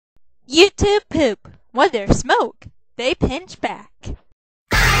YouTube poop. When there's smoke, they pinch back.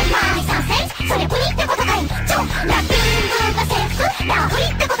 マイサンセンスそれプリってことかいちょラッピングが制服ラフリっ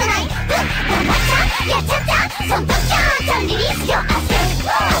てことない頑張っちゃやっちゃったそんときゃちゃんリリースよアスペ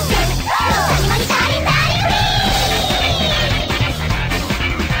何まにチャリンダリフリー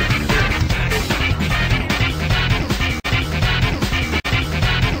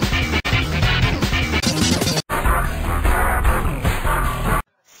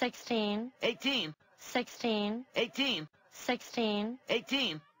 16, 18, 16, 18, 16.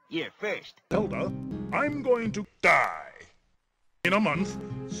 18. You're first. Zelda, I'm going to die. In a month,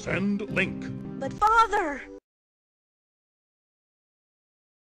 send Link. But father!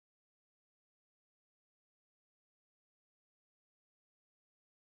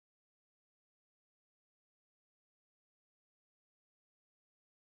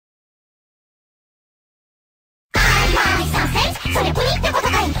マイサンセンスそれプリってこと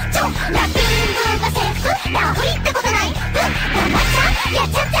かいちょラッピングが制服ラフリってことない頑張っちゃやっ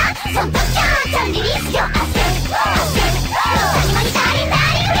ちゃったそんときゃちゃんリリースよアスペ何まにチャリンダ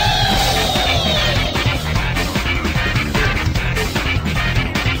リフリー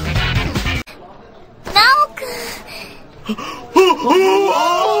ナオくん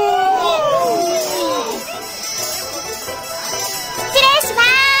失礼しま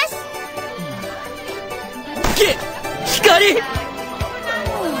す光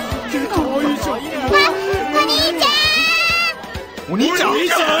お兄ちゃんお兄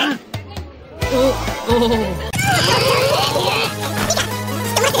ちゃん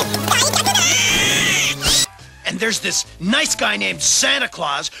And there's this nice guy named Santa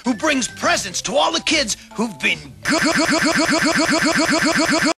Claus who brings presents to all the kids who've been good.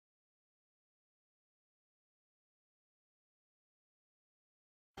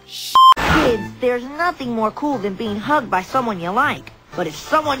 Kids, there's nothing more cool than being hugged by someone you like. But if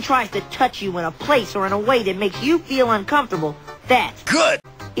someone tries to touch you in a place or in a way that makes you feel uncomfortable, that's Good.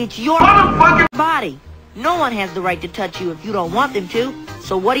 It's your body. No one has the right to touch you if you don't want them to.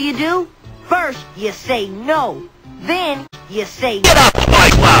 So what do? First, you say no. Then, you say Get up,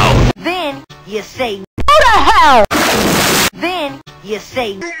 Mike Loud. Then, you say Go to hell! Then, you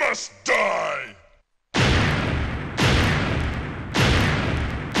say You must die!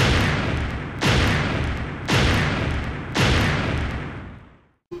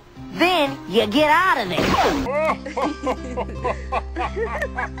 Then, you get out of there.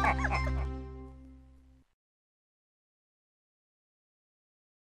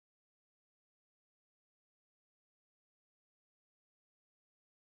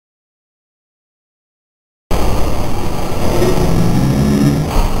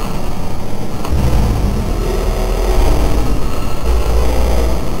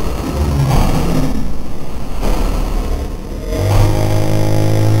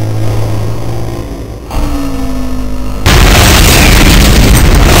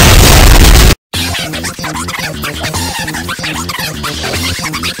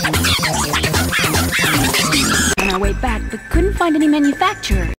 On our way back, but couldn't find any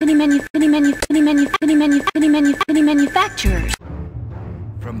manufacturers. Any manufacturers.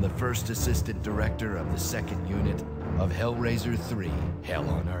 From the first assistant director of the second unit of Hellraiser 3, Hell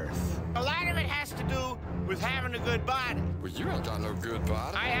on Earth. A lot of it has to do with having a good body. Well, you ain't got no good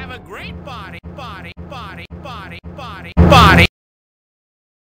body. I have a great body.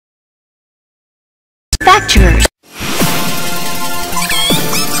 Manufacturers.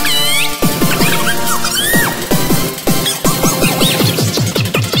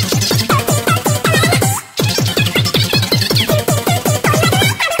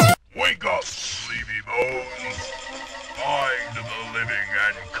 Wake up, sleepy bones. Find the living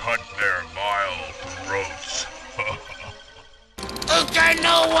and cut their vile throats. I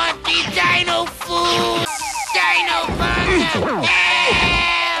know what the dino food. Dino burger.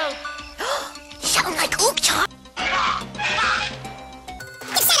 Help! Sound like Oopchop.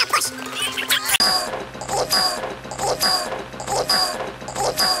 Set a push.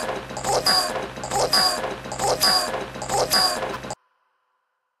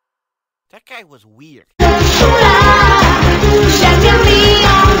 That guy was weird.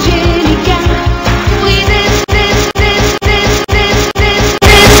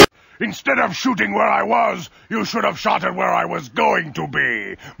 Instead of shooting where I was, you should have shot at where I was going to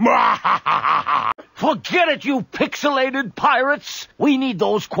be. Forget it, you pixelated pirates! We need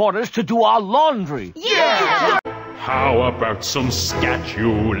those quarters to do our laundry. Yeah! How about some scat,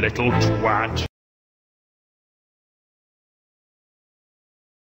 you little twat?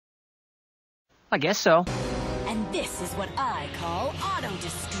 I guess so. And this is what I call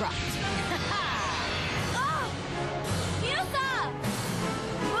auto-destruct. Oh! Yuka!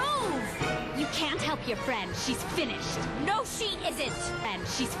 Move! your friend. She's finished. No, she isn't. And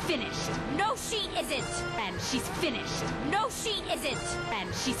she's finished. No, she isn't. And she's finished. No, she isn't.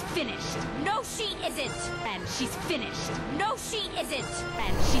 And she's finished. No, she isn't. And she's finished. No, she isn't.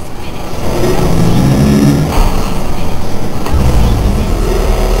 And she's finished.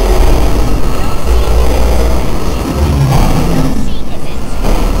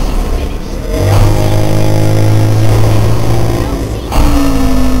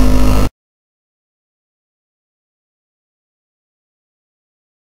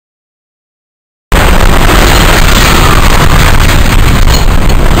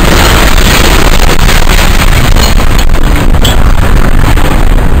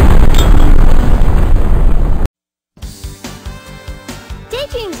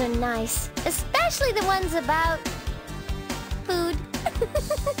 Daydreams are nice, especially the ones about food.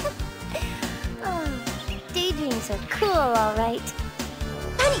 Oh, daydreams are cool, all right.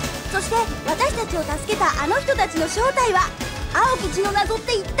 何？そして私たちを助けたあの人たちの正体は青き血の謎っ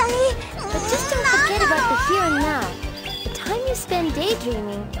て一体 But just don't forget about the here and now. The time you spend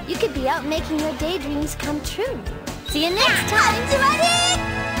daydreaming, you could be out making your daydreams come true. See you next time!